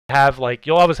have like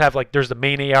you'll always have like there's the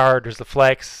main AR, there's the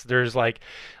flex, there's like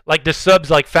the subs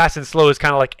like fast and slow is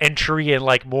kind of like entry and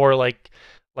like more like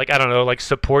I don't know like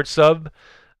support sub.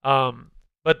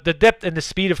 But the depth and the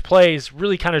speed of play is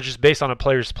really kind of just based on a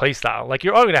player's play style. Like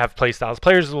you're all going to have play styles.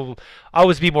 Players will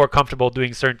always be more comfortable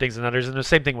doing certain things than others. And the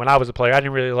same thing when I was a player, I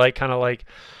didn't really like kind of like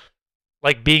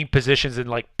being positions in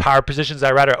like power positions. I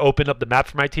rather open up the map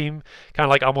for my team, kind of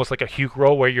like almost like a Huke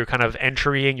role where you're kind of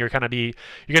entering. You're going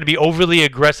to be overly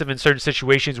aggressive in certain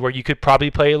situations where you could probably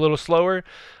play a little slower.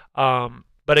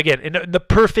 But again, in the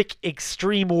perfect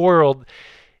extreme world,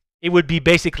 it would be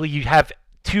basically you have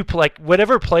like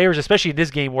whatever players, especially in this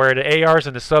game where the ARs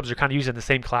and the subs are kind of using the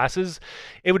same classes,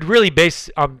 it would really base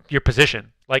on your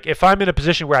position. Like if I'm in a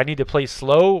position where I need to play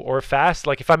slow or fast,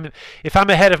 like if I'm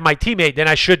ahead of my teammate, then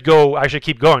I should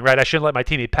keep going, right? I shouldn't let my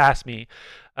teammate pass me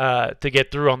to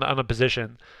get through on the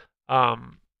position. But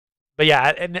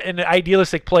yeah, in an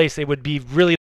idealistic place, it would be really